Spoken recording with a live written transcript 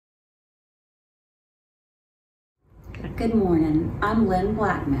Good morning, I'm Lynne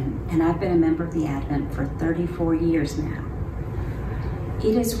Blackman, and I've been a member of the Advent for 34 years now.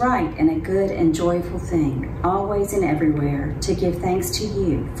 It is right and a good and joyful thing, always and everywhere, to give thanks to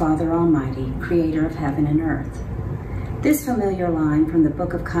you, Father Almighty, Creator of heaven and earth. This familiar line from the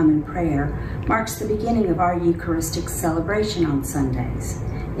Book of Common Prayer marks the beginning of our Eucharistic celebration on Sundays,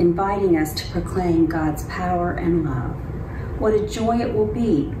 inviting us to proclaim God's power and love. What a joy it will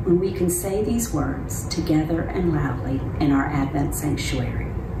be when we can say these words together and loudly in our Advent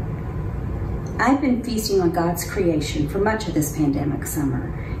sanctuary. I've been feasting on God's creation for much of this pandemic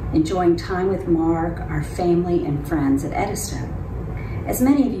summer, enjoying time with Mark, our family, and friends at Edisto. As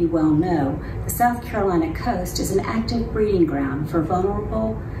many of you well know, the South Carolina coast is an active breeding ground for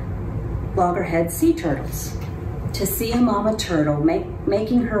vulnerable loggerhead sea turtles. To see a mama turtle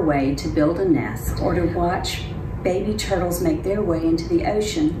making her way to build a nest or to watch baby turtles make their way into the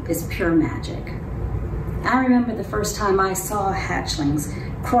ocean is pure magic. I remember the first time I saw hatchlings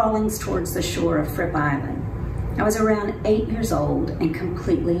crawling towards the shore of Fripp Island. I was around 8 years old and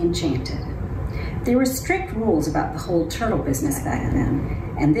completely enchanted. There were strict rules about the whole turtle business back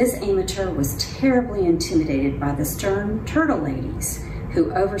then, and this amateur was terribly intimidated by the stern turtle ladies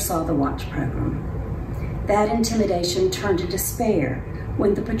who oversaw the watch program. That intimidation turned to despair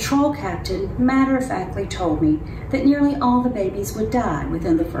when the patrol captain matter-of-factly told me that nearly all the babies would die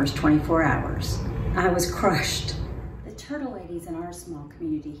within the first 24 hours. I was crushed. The turtle ladies in our small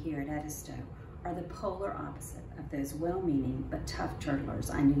community here at Edisto are the polar opposite of those well-meaning but tough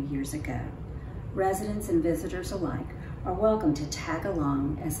turtlers I knew years ago. Residents and visitors alike are welcome to tag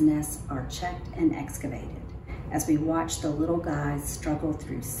along as nests are checked and excavated, as we watch the little guys struggle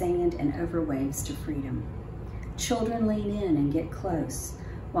through sand and over waves to freedom. Children lean in and get close,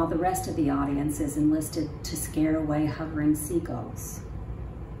 while the rest of the audience is enlisted to scare away hovering seagulls.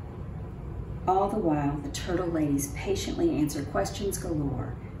 All the while, the turtle ladies patiently answer questions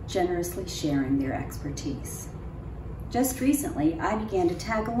galore, generously sharing their expertise. Just recently, I began to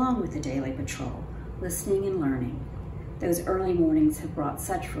tag along with the daily patrol, listening and learning. Those early mornings have brought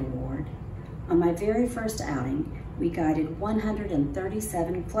such reward. On my very first outing, we guided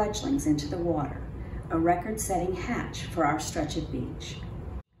 137 fledglings into the water, a record-setting hatch for our stretch of beach.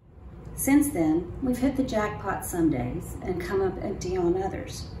 Since then, we've hit the jackpot some days and come up empty on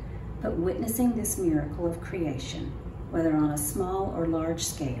others, but witnessing this miracle of creation, whether on a small or large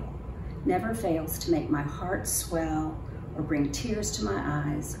scale, never fails to make my heart swell or bring tears to my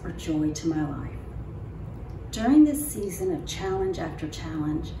eyes or joy to my life. During this season of challenge after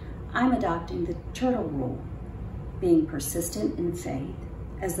challenge, I'm adopting the turtle rule, being persistent in faith,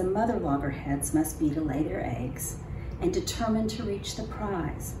 as the mother loggerheads must be to lay their eggs, and determined to reach the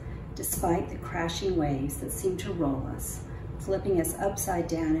prize, despite the crashing waves that seem to roll us, flipping us upside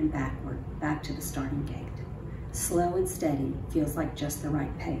down and backward, back to the starting gate. Slow and steady feels like just the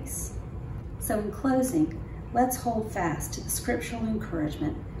right pace. So in closing, let's hold fast to the scriptural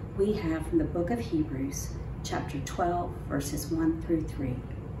encouragement we have from the book of Hebrews, chapter 12, verses 1 through 3.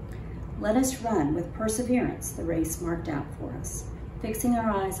 Let us run with perseverance the race marked out for us, fixing our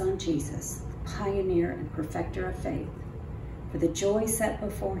eyes on Jesus, the pioneer and perfecter of faith. For the joy set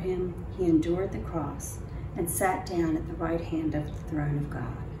before him, he endured the cross and sat down at the right hand of the throne of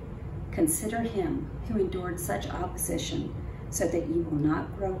God. Consider him who endured such opposition so that you will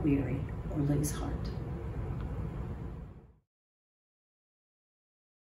not grow weary or lose heart.